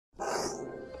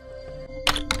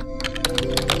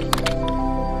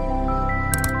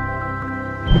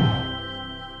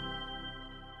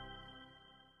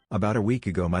About a week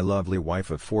ago my lovely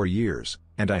wife of 4 years,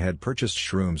 and I had purchased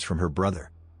shrooms from her brother.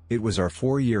 It was our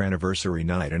 4-year anniversary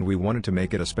night and we wanted to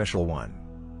make it a special one.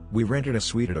 We rented a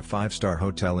suite at a 5-star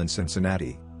hotel in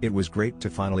Cincinnati. It was great to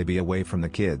finally be away from the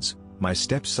kids. My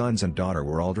stepsons and daughter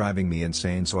were all driving me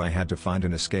insane, so I had to find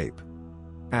an escape.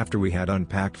 After we had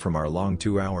unpacked from our long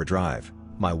 2-hour drive,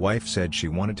 my wife said she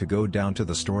wanted to go down to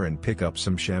the store and pick up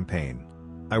some champagne.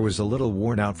 I was a little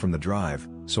worn out from the drive,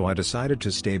 so I decided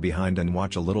to stay behind and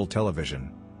watch a little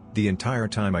television. The entire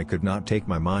time I could not take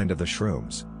my mind off the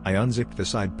shrooms. I unzipped the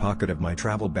side pocket of my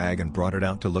travel bag and brought it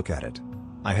out to look at it.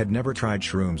 I had never tried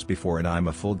shrooms before and I'm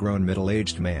a full-grown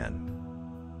middle-aged man.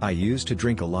 I used to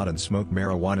drink a lot and smoke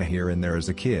marijuana here and there as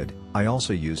a kid. I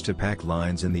also used to pack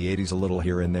lines in the 80s a little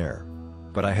here and there.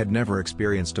 But I had never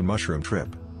experienced a mushroom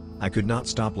trip. I could not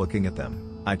stop looking at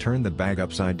them. I turned the bag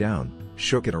upside down,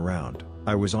 shook it around.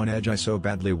 I was on edge. I so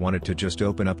badly wanted to just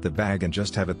open up the bag and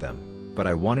just have it them. But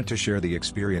I wanted to share the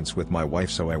experience with my wife,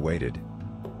 so I waited.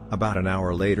 About an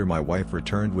hour later my wife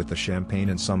returned with the champagne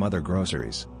and some other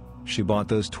groceries. She bought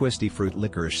those twisty fruit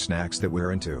licorice snacks that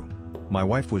we're into. My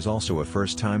wife was also a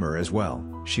first-timer as well.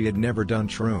 She had never done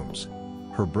shrooms.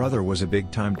 Her brother was a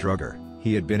big-time drugger.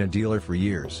 He had been a dealer for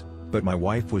years, but my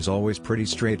wife was always pretty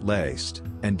straight-laced,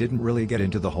 and didn't really get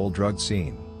into the whole drug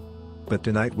scene. But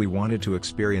tonight we wanted to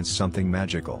experience something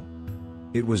magical.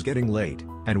 It was getting late,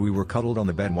 and we were cuddled on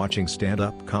the bed watching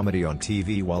stand-up comedy on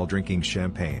TV while drinking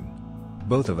champagne.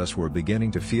 Both of us were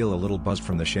beginning to feel a little buzzed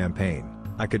from the champagne.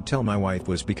 I could tell my wife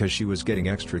was because she was getting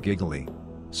extra giggly.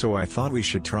 So I thought we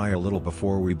should try a little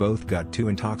before we both got too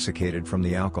intoxicated from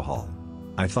the alcohol.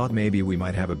 I thought maybe we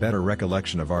might have a better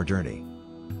recollection of our journey.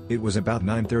 It was about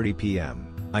 9:30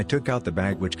 p.m. I took out the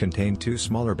bag which contained 2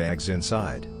 smaller bags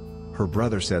inside. Her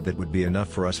brother said that would be enough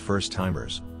for us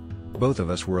first-timers. Both of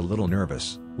us were a little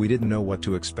nervous. We didn't know what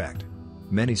to expect.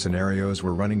 Many scenarios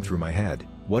were running through my head.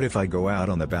 What if I go out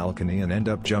on the balcony and end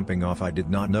up jumping off? I did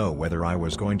not know whether I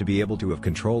was going to be able to have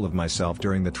control of myself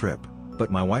during the trip. But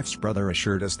my wife's brother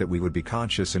assured us that we would be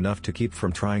conscious enough to keep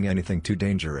from trying anything too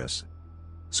dangerous.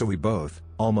 So we both,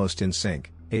 almost in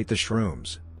sync, ate the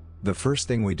shrooms. The first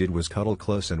thing we did was cuddle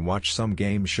close and watch some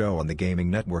game show on the gaming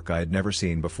network I had never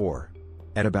seen before.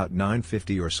 At about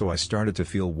 9:50 or so I started to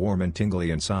feel warm and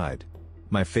tingly inside.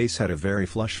 My face had a very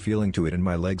flush feeling to it and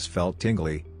my legs felt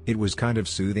tingly. It was kind of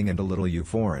soothing and a little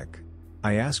euphoric.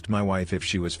 I asked my wife if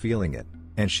she was feeling it,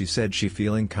 and she said she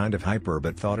feeling kind of hyper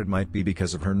but thought it might be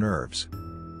because of her nerves.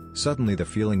 Suddenly the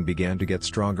feeling began to get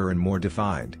stronger and more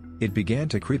defined. It began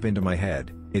to creep into my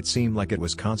head. It seemed like it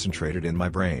was concentrated in my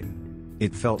brain.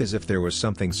 It felt as if there was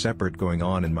something separate going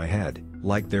on in my head,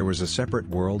 like there was a separate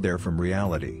world there from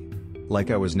reality. Like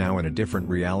I was now in a different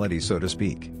reality, so to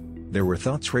speak. There were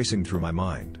thoughts racing through my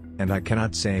mind, and I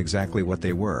cannot say exactly what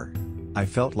they were. I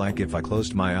felt like if I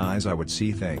closed my eyes I would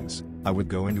see things. I would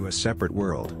go into a separate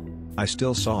world. I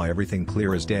still saw everything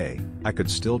clear as day. I could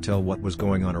still tell what was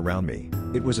going on around me.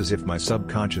 It was as if my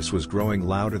subconscious was growing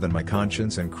louder than my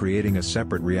conscience and creating a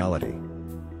separate reality.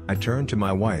 I turned to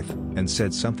my wife, and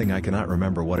said something I cannot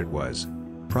remember what it was.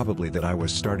 Probably that I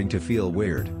was starting to feel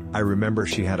weird. I remember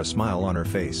she had a smile on her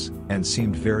face, and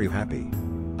seemed very happy.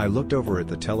 I looked over at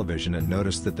the television and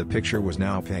noticed that the picture was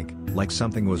now pink, like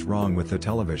something was wrong with the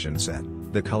television set.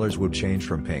 The colors would change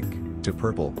from pink, to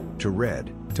purple, to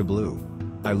red, to blue.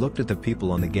 I looked at the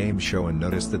people on the game show and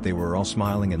noticed that they were all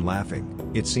smiling and laughing.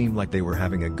 It seemed like they were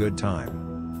having a good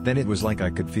time. Then it was like I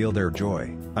could feel their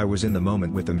joy. I was in the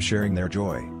moment with them sharing their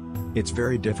joy. It's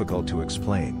very difficult to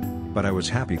explain, but I was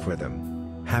happy for them.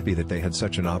 Happy that they had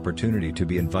such an opportunity to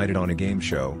be invited on a game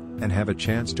show, and have a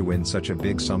chance to win such a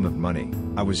big sum of money.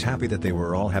 I was happy that they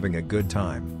were all having a good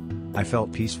time. I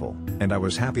felt peaceful, and I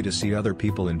was happy to see other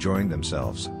people enjoying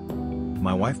themselves.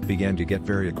 My wife began to get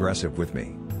very aggressive with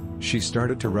me. She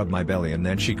started to rub my belly and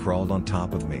then she crawled on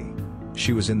top of me.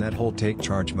 She was in that whole take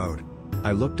charge mode.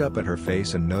 I looked up at her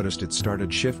face and noticed it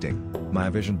started shifting. My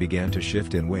vision began to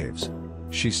shift in waves.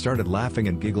 She started laughing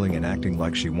and giggling and acting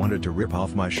like she wanted to rip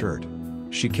off my shirt.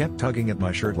 She kept tugging at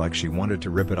my shirt like she wanted to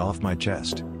rip it off my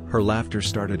chest. Her laughter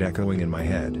started echoing in my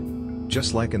head.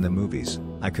 Just like in the movies,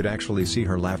 I could actually see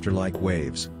her laughter like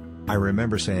waves. I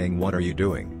remember saying, "What are you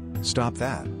doing? Stop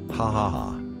that, ha ha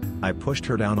ha." I pushed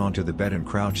her down onto the bed and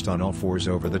crouched on all fours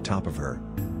over the top of her.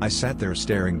 I sat there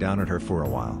staring down at her for a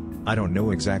while. I don't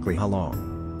know exactly how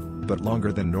long, but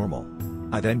longer than normal.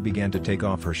 I then began to take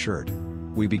off her shirt.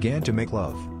 We began to make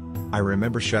love. I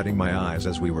remember shutting my eyes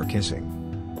as we were kissing.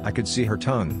 I could see her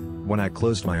tongue when I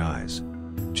closed my eyes.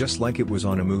 Just like it was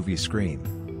on a movie screen.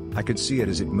 I could see it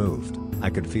as it moved.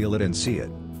 I could feel it and see it.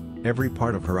 Every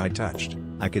part of her I touched.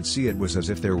 I could see it was as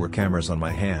if there were cameras on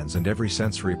my hands and every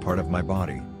sensory part of my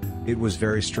body. It was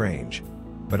very strange.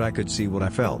 But I could see what I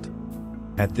felt.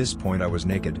 At this point I was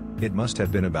naked. It must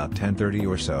have been about 10:30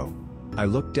 or so. I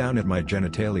looked down at my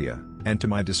genitalia, and to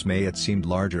my dismay it seemed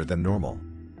larger than normal.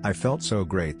 I felt so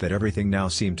great that everything now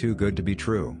seemed too good to be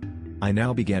true. I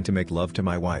now began to make love to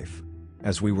my wife.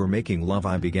 As we were making love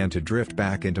I began to drift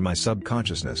back into my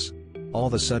subconsciousness. All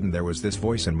of a sudden there was this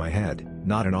voice in my head,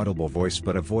 not an audible voice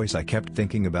but a voice I kept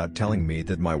thinking about telling me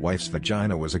that my wife's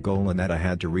vagina was a goal and that I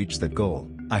had to reach that goal.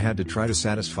 I had to try to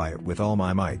satisfy it with all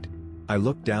my might. I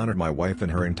looked down at my wife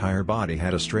and her entire body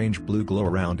had a strange blue glow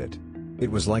around it.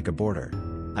 It was like a border.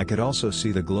 I could also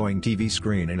see the glowing TV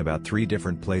screen in about 3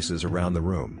 different places around the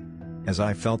room. As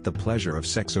I felt the pleasure of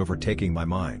sex overtaking my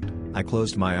mind, I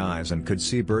closed my eyes and could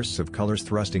see bursts of colors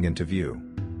thrusting into view.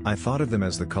 I thought of them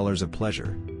as the colors of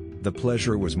pleasure. The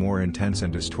pleasure was more intense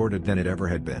and distorted than it ever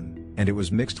had been, and it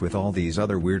was mixed with all these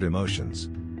other weird emotions.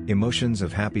 Emotions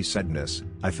of happy sadness.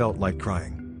 I felt like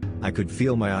crying. I could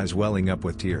feel my eyes welling up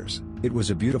with tears. It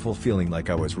was a beautiful feeling, like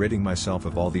I was ridding myself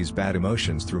of all these bad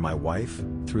emotions through my wife,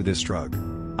 through this drug.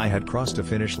 I had crossed a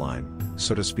finish line,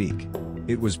 so to speak.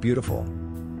 It was beautiful.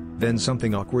 Then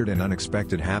something awkward and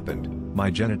unexpected happened.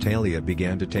 My genitalia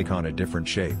began to take on a different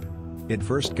shape. It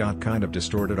first got kind of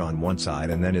distorted on one side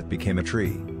and then it became a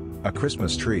tree. A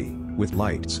Christmas tree, with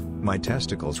lights. My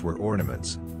testicles were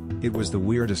ornaments. It was the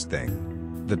weirdest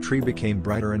thing. The tree became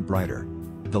brighter and brighter.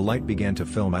 The light began to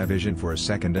fill my vision for a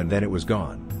second and then it was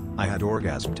gone. I had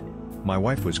orgasmed. My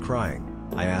wife was crying.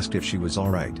 I asked if she was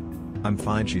alright. "I'm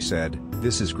fine," she said.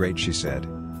 "This is great," she said.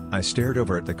 I stared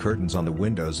over at the curtains on the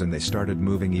windows and they started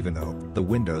moving even though the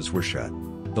windows were shut.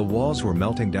 The walls were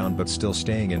melting down but still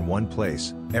staying in one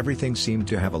place. Everything seemed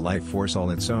to have a life force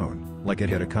all its own, like it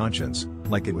had a conscience,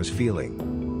 like it was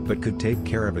feeling, but could take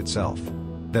care of itself.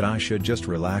 That I should just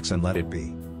relax and let it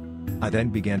be. I then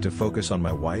began to focus on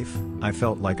my wife. I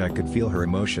felt like I could feel her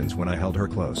emotions when I held her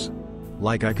close.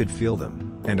 Like I could feel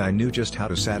them, and I knew just how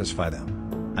to satisfy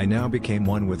them. I now became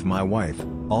one with my wife.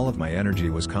 All of my energy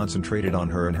was concentrated on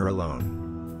her and her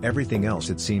alone. Everything else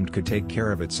it seemed could take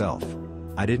care of itself.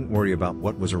 I didn't worry about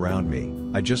what was around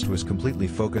me, I just was completely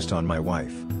focused on my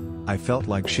wife. I felt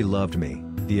like she loved me.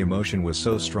 The emotion was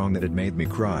so strong that it made me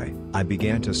cry. I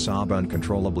began to sob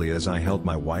uncontrollably as I held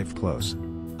my wife close.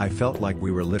 I felt like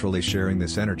we were literally sharing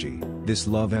this energy, this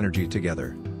love energy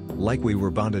together. Like we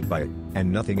were bonded by it,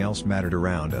 and nothing else mattered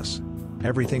around us.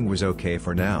 Everything was okay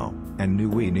for now, and knew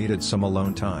we needed some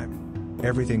alone time.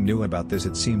 Everything new about this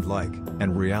it seemed like,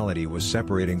 and reality was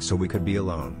separating so we could be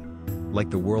alone. Like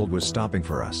the world was stopping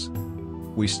for us.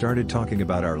 We started talking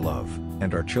about our love,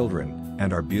 and our children,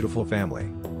 and our beautiful family.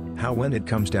 How when it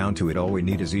comes down to it all we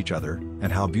need is each other,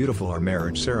 and how beautiful our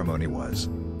marriage ceremony was.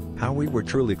 How we were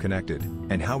truly connected,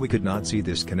 and how we could not see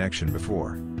this connection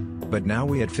before. But now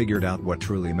we had figured out what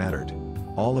truly mattered.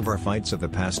 All of our fights of the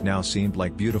past now seemed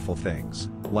like beautiful things,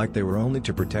 like they were only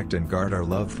to protect and guard our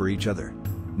love for each other.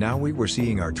 Now we were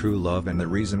seeing our true love and the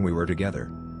reason we were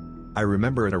together. I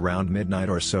remember at around midnight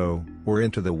or so, or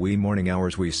into the wee morning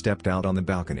hours, we stepped out on the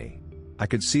balcony. I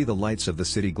could see the lights of the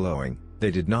city glowing.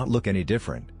 They did not look any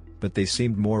different, but they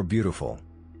seemed more beautiful.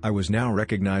 I was now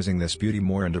recognizing this beauty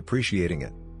more and appreciating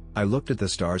it. I looked at the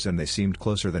stars and they seemed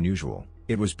closer than usual.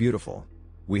 It was beautiful.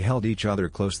 We held each other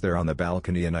close there on the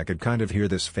balcony and I could kind of hear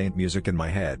this faint music in my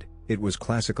head. It was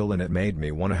classical and it made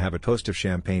me want to have a toast of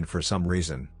champagne for some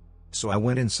reason. So I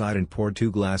went inside and poured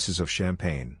 2 glasses of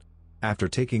champagne. After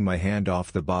taking my hand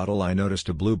off the bottle I noticed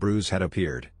a blue bruise had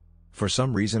appeared. For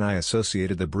some reason I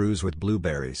associated the bruise with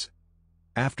blueberries.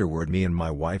 Afterward me and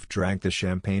my wife drank the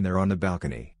champagne there on the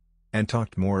balcony. And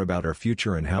talked more about our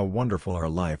future and how wonderful our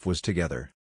life was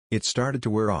together. It started to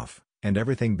wear off, and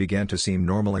everything began to seem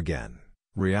normal again.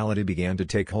 Reality began to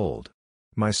take hold.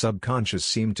 My subconscious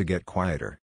seemed to get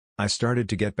quieter. I started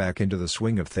to get back into the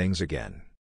swing of things again.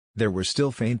 There were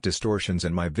still faint distortions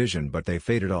in my vision but they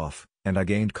faded off, and I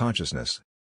gained consciousness.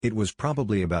 It was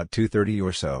probably about 2:30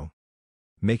 or so.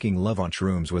 Making love on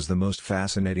shrooms was the most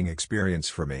fascinating experience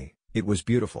for me. It was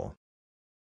beautiful.